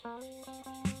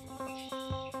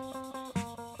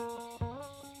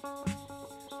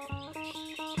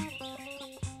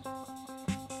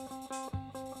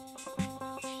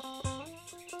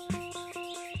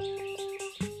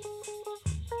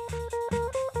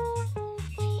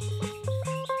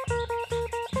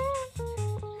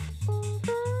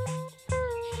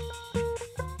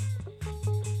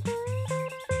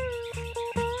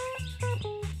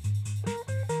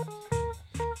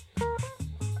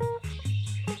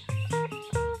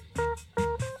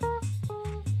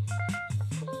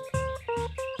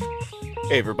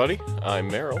Hey everybody, I'm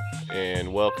Merrill,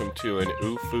 and welcome to an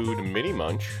Ooh Food Mini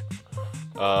Munch.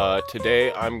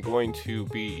 Today I'm going to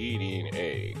be eating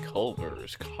a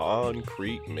Culver's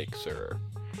Concrete Mixer.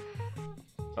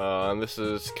 And this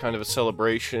is kind of a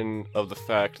celebration of the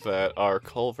fact that our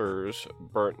Culver's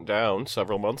burnt down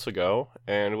several months ago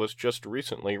and was just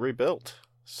recently rebuilt.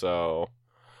 So,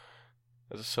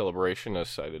 as a celebration, I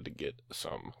decided to get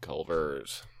some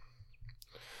Culver's.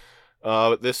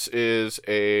 This is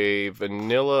a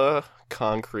vanilla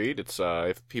concrete. It's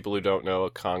if people who don't know, a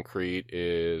concrete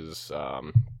is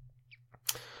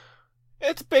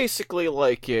it's basically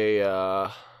like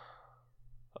a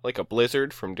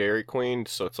Blizzard from Dairy Queen.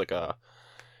 So it's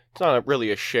not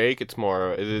really a shake. It's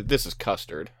more this is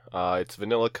custard. It's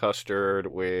vanilla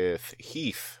custard with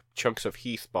Heath chunks of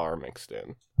Heath bar mixed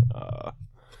in.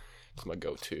 It's my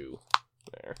go-to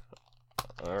there.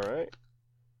 All right.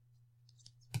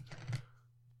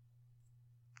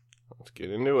 Let's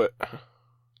get into it.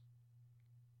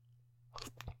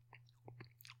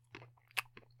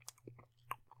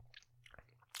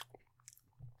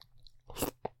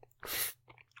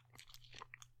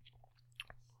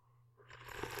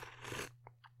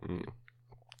 Mm.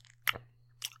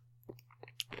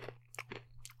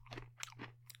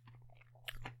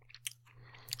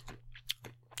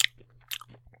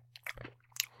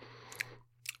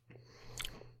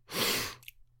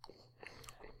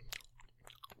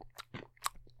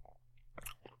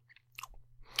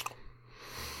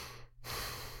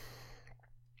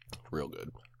 Real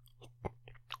good.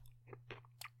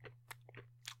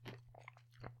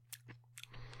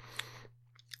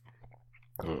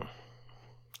 Mm.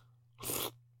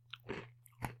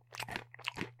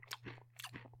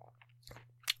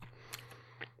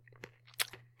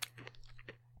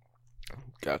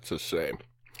 Got to say,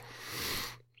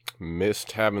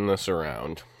 missed having this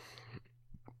around.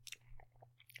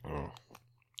 Oh.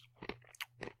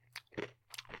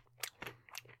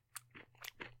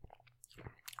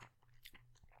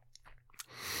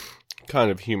 Kind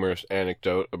of humorous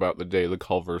anecdote about the day the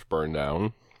Culver's burned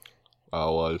down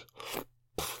was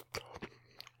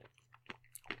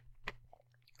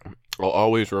I'll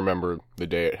always remember the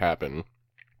day it happened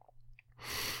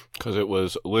because it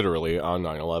was literally on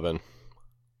 9/11.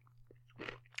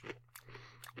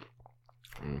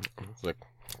 It was like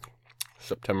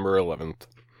September 11th,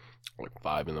 like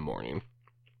 5 in the morning.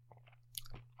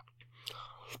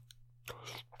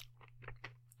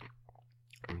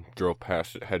 Drove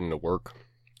past it heading to work.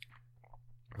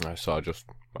 I saw just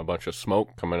a bunch of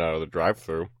smoke coming out of the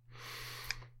drive-thru.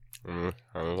 And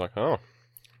I was like, oh,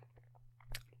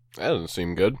 that doesn't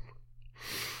seem good.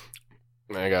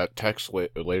 And I got texts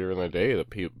later in the day that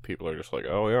people are just like,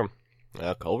 oh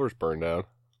yeah, Culver's burned down.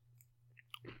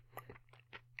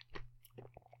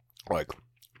 Like,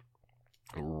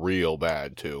 real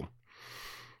bad too.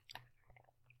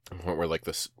 Where like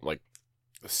the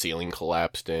ceiling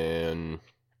collapsed in.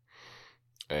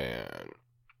 And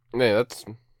yeah, that's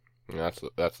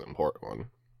the important one.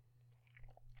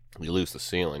 If you lose the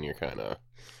ceiling, you're kind of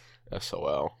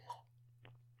SOL.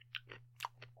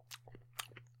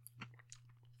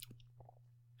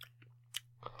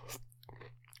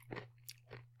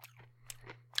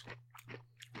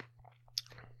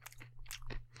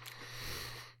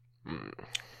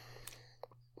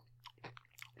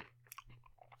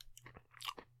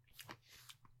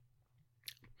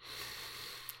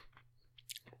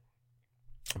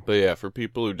 But yeah, for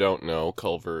people who don't know,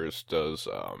 Culver's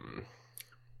doesn't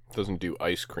do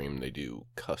ice cream, they do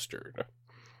custard,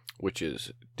 which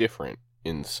is different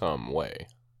in some way.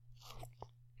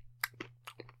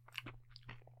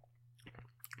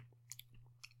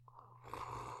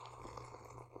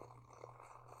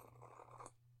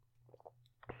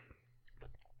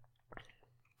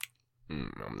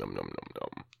 Nom nom nom nom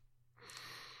nom.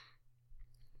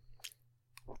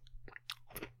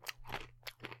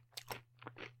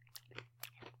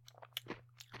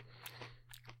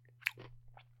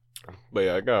 But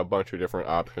yeah, I got a bunch of different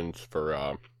options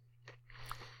for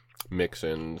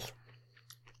mix-ins.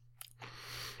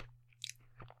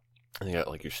 You got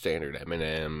like your standard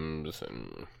M&Ms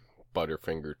and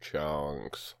Butterfinger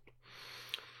chunks.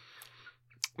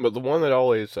 But the one that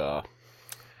always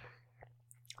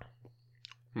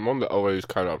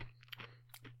kind of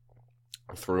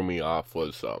threw me off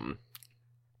was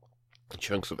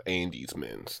chunks of Andes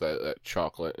mints, that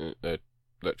chocolate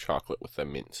with the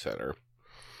mint center.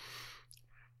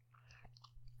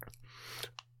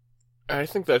 I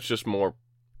think that's just more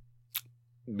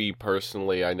me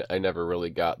personally. I never really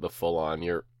got the full on,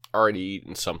 you're already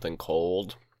eating something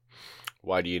cold.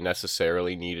 Why do you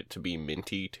necessarily need it to be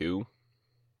minty too?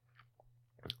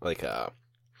 Like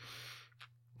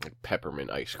like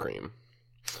peppermint ice cream.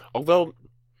 Although,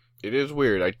 it is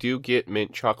weird. I do get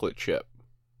mint chocolate chip.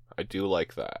 I do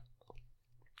like that.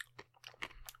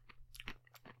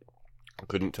 I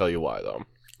couldn't tell you why, though.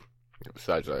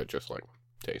 Besides that, it just, like,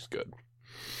 tastes good.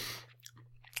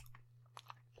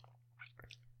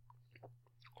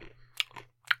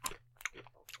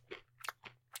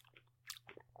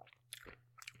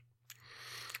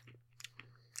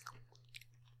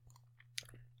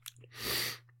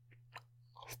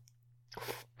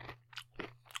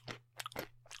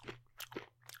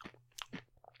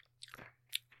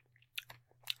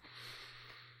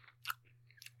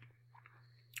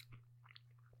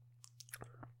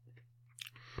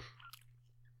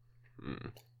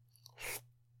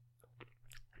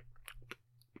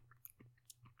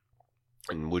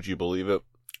 And would you believe it?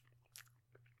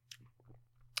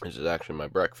 This is actually my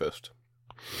breakfast.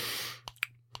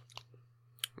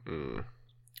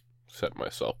 Set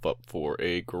myself up for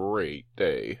a great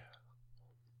day.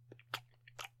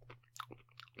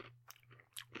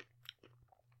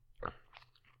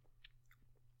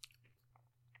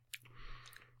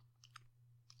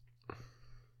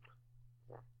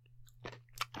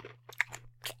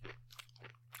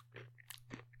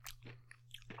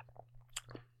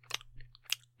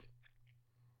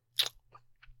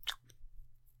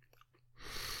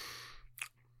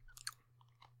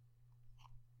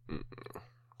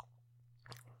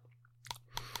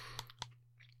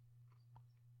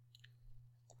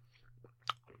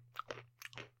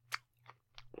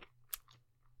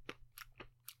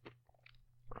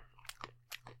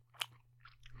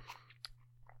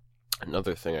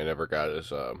 Another thing I never got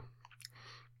is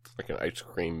like an ice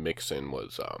cream mix-in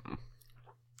was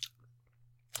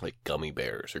like gummy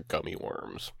bears or gummy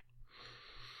worms.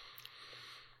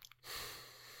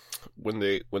 When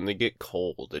they get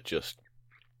cold, it just,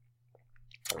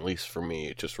 at least for me,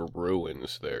 it just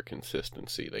ruins their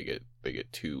consistency. They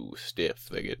get too stiff.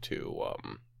 They get too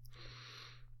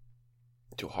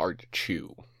hard to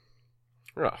chew.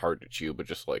 Or not hard to chew, but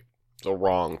just like the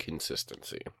wrong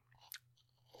consistency.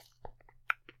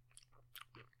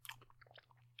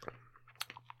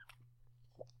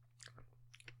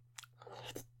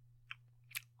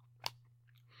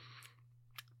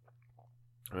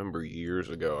 I remember years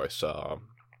ago I saw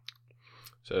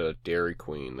at Dairy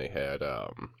Queen they had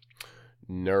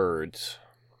Nerds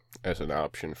as an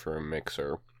option for a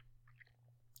mixer.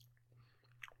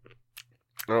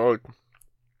 Oh,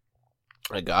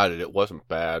 I got it. It wasn't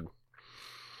bad,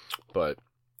 but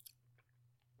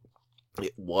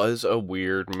it was a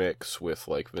weird mix with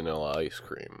like vanilla ice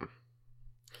cream.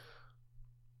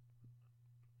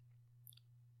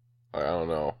 I don't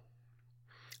know.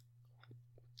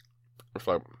 It's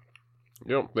like,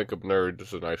 you don't think of Nerds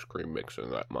as an ice cream mixer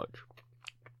that much.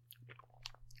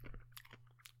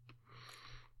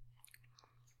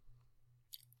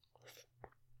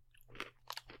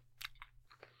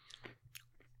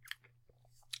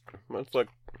 It's like,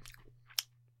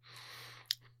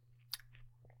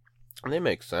 they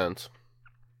make sense.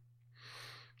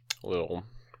 Little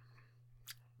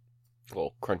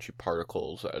crunchy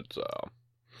particles adds a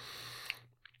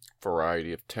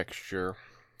variety of texture.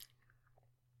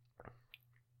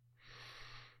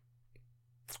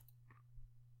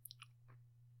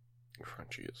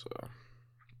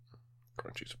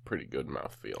 Crunchy's a pretty good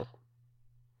mouthfeel.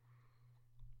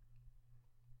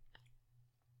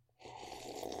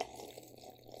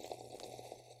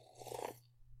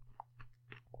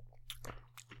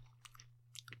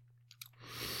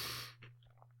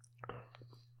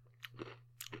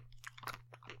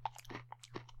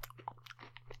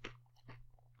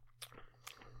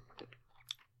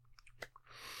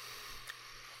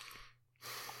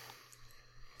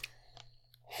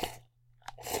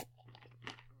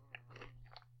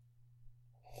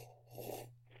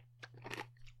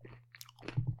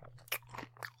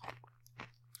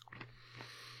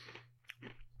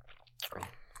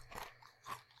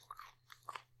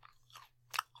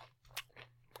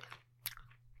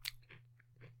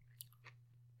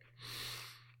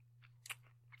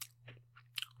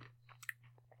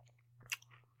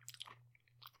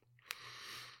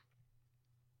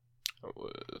 That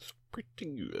was pretty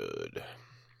good.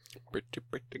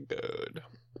 Pretty good.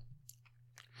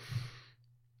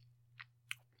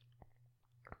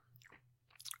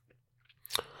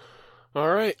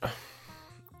 Alright.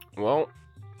 Well,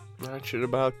 that should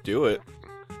about do it.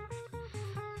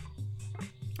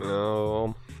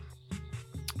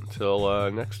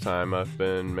 Until next time, I've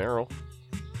been Merrill.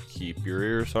 Keep your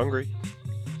ears hungry.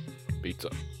 Pizza.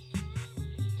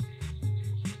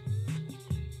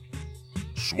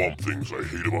 Swamp Things I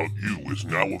Hate About You is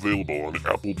now available on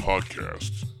Apple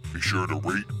Podcasts. Be sure to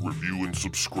rate, review, and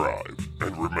subscribe.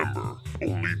 And remember,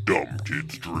 only dumb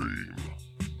kids dream.